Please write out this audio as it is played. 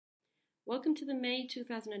Welcome to the May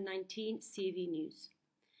 2019 CEV News.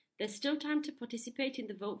 There's still time to participate in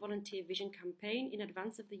the Vote Volunteer Vision campaign in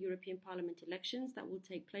advance of the European Parliament elections that will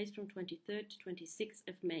take place from 23rd to 26th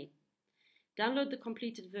of May. Download the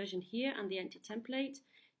completed version here and the Enter template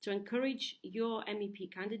to encourage your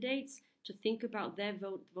MEP candidates to think about their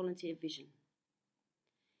Vote Volunteer Vision.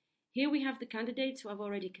 Here we have the candidates who have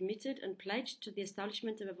already committed and pledged to the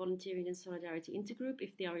establishment of a volunteering and solidarity intergroup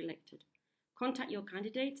if they are elected. Contact your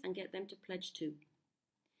candidates and get them to pledge too.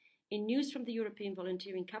 In news from the European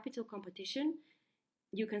Volunteering Capital competition,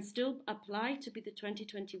 you can still apply to be the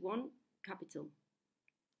 2021 capital.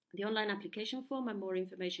 The online application form and more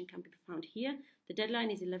information can be found here. The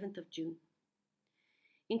deadline is 11th of June.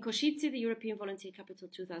 In Košice, the European Volunteer Capital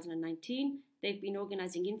 2019, they've been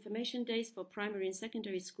organising information days for primary and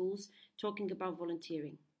secondary schools talking about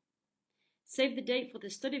volunteering. Save the date for the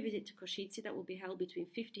study visit to Košice that will be held between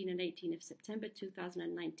 15 and 18 of September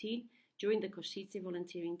 2019 during the Košice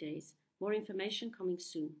Volunteering Days. More information coming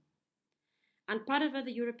soon. And Padova,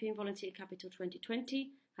 the European Volunteer Capital 2020,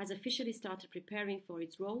 has officially started preparing for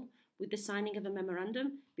its role with the signing of a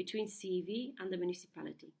memorandum between CEV and the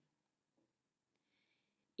municipality.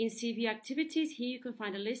 In CEV activities, here you can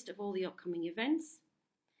find a list of all the upcoming events,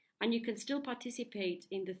 and you can still participate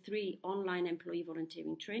in the 3 online employee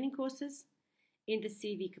volunteering training courses, in the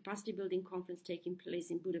CEV Capacity Building Conference taking place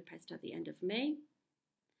in Budapest at the end of May,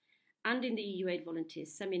 and in the EU8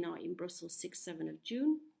 Volunteers Seminar in Brussels 6-7 of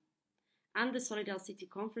June, and the Solidal City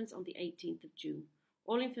Conference on the 18th of June.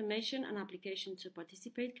 All information and application to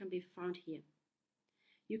participate can be found here.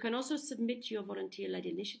 You can also submit your volunteer-led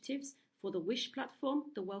initiatives for the WISH platform,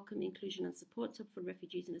 the Welcome, Inclusion and Support Hub for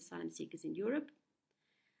Refugees and Asylum Seekers in Europe.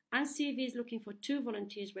 And CEV is looking for 2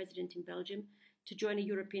 volunteers resident in Belgium to join a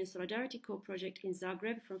European Solidarity Corps project in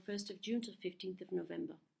Zagreb from 1st of June to 15th of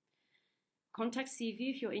November. Contact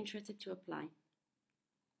CEV if you're interested to apply.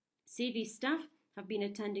 CEV staff have been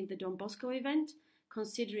attending the Don Bosco event,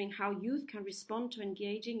 considering how youth can respond to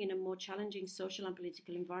engaging in a more challenging social and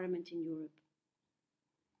political environment in Europe.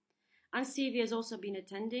 And CEV has also been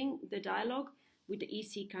attending the dialogue with the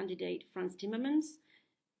EC candidate Frans Timmermans,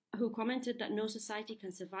 who commented that no society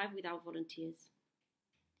can survive without volunteers.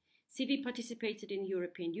 CEV participated in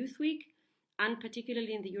European Youth Week and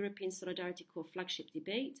particularly in the European Solidarity Corps flagship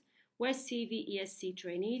debate, where CEV ESC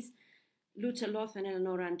trainees Luta Loth and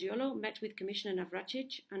Eleonora Andiolo met with Commissioner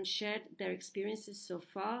Navracic and shared their experiences so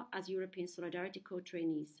far as European Solidarity Corps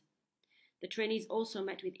trainees. The trainees also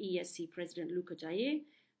met with ESC President Luca Jair,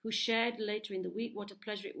 who shared later in the week what a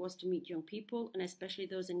pleasure it was to meet young people, and especially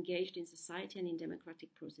those engaged in society and in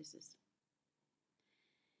democratic processes.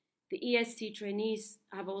 The ESC trainees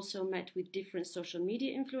have also met with different social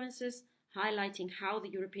media influencers, highlighting how the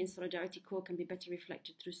European Solidarity Corps can be better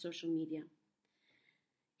reflected through social media.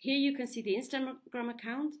 Here you can see the Instagram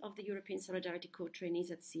account of the European Solidarity Corps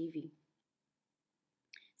trainees at CEV.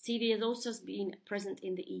 CEV has also been present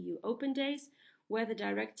in the EU Open Days, where the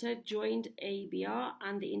director joined AEBR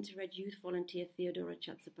and the Interreg youth volunteer Theodora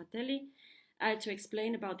Chatzapatelli to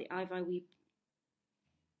explain about the IYV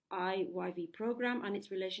program and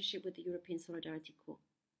its relationship with the European Solidarity Corps.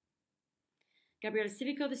 Gabriele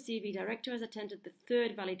Civico, the CEV director, has attended the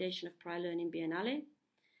 3rd validation of prior learning Biennale,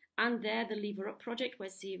 and there the Lever Up project, where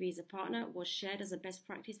CEV is a partner, was shared as a best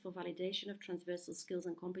practice for validation of transversal skills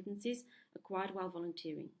and competencies acquired while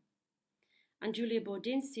volunteering. And Julia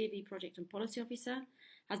Bordin, CEV Project and Policy Officer,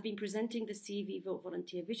 has been presenting the CEV Vote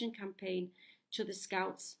Volunteer Vision campaign to the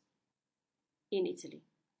Scouts in Italy.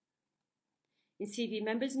 In CEV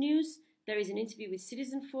Members News, there is an interview with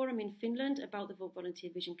Citizen Forum in Finland about the Vote Volunteer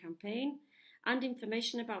Vision campaign and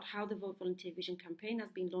information about how the Vote Volunteer Vision campaign has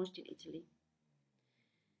been launched in Italy.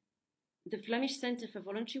 The Flemish Centre for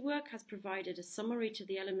Voluntary Work has provided a summary to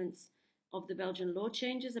the elements of the Belgian law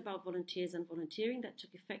changes about volunteers and volunteering that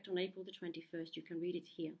took effect on April the 21st. You can read it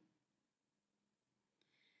here.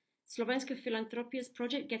 Slovenska Filantropia's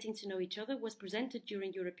project Getting to Know Each Other was presented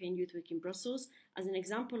during European Youth Week in Brussels as an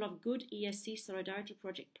example of good ESC solidarity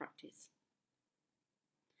project practice.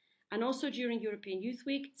 And also during European Youth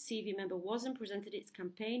Week, CEV member WASM presented its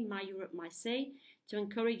campaign My Europe, My Say to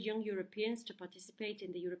encourage young Europeans to participate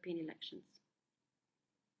in the European elections.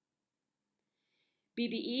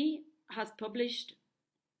 BBE has published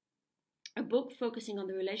a book focusing on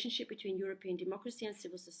the relationship between European democracy and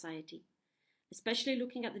civil society, especially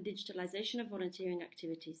looking at the digitalization of volunteering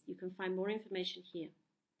activities. You can find more information here.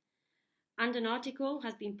 And an article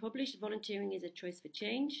has been published, Volunteering is a Choice for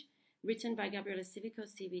Change, written by Gabriele Civico,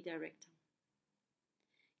 CEV Director.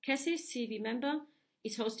 Kessis, CEV member,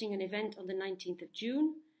 is hosting an event on the 19th of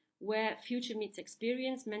June where Future Meets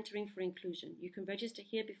Experience, Mentoring for Inclusion. You can register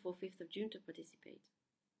here before 5th of June to participate.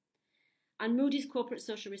 And Moody's Corporate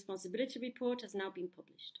Social Responsibility Report has now been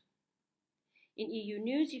published. In EU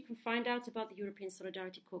News, you can find out about the European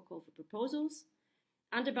Solidarity Corps call for proposals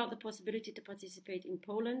and about the possibility to participate in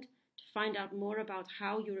Poland to find out more about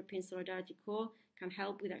how European Solidarity Corps can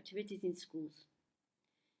help with activities in schools.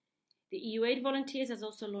 The EU Aid Volunteers has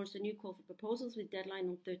also launched a new call for proposals with deadline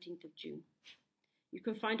on 13th of June. You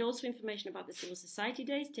can find also information about the Civil Society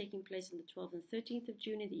Days taking place on the 12th and 13th of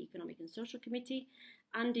June in the Economic and Social Committee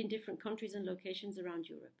and in different countries and locations around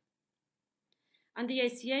Europe. And the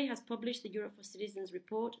ACA has published the Europe for Citizens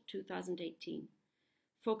Report 2018,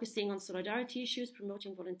 focusing on solidarity issues,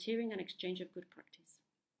 promoting volunteering and exchange of good practice.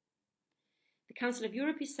 The Council of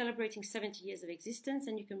Europe is celebrating 70 years of existence,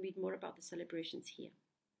 and you can read more about the celebrations here.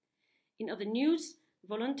 In other news,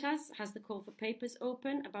 Voluntas has the call for papers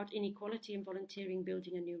open about inequality and volunteering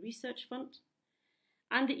building a new research fund.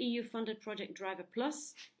 And the EU-funded project Driver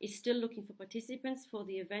Plus is still looking for participants for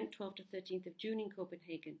the event 12th to 13th of June in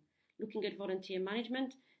Copenhagen, looking at volunteer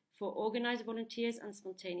management for organised volunteers and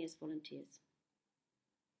spontaneous volunteers.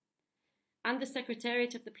 And the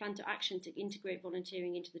Secretariat of the Plan to Action to integrate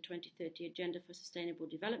volunteering into the 2030 Agenda for Sustainable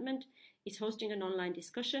Development is hosting an online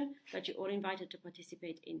discussion that you're all invited to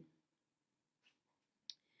participate in.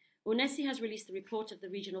 UNESI has released the report of the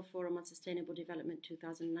Regional Forum on Sustainable Development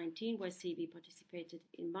 2019, where CEV participated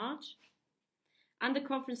in March. And the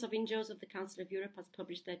Conference of NGOs of the Council of Europe has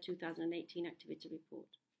published their 2018 activity report.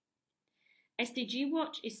 SDG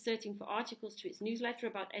Watch is searching for articles to its newsletter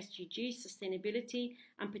about SDGs, sustainability,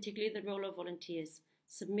 and particularly the role of volunteers.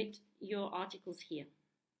 Submit your articles here.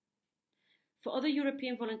 For other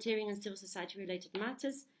European volunteering and civil society related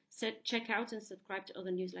matters, check out and subscribe to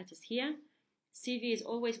other newsletters here. CEV is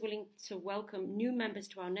always willing to welcome new members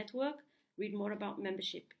to our network. Read more about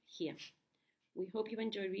membership here. We hope you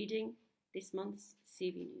enjoy reading this month's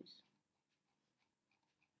CEV News.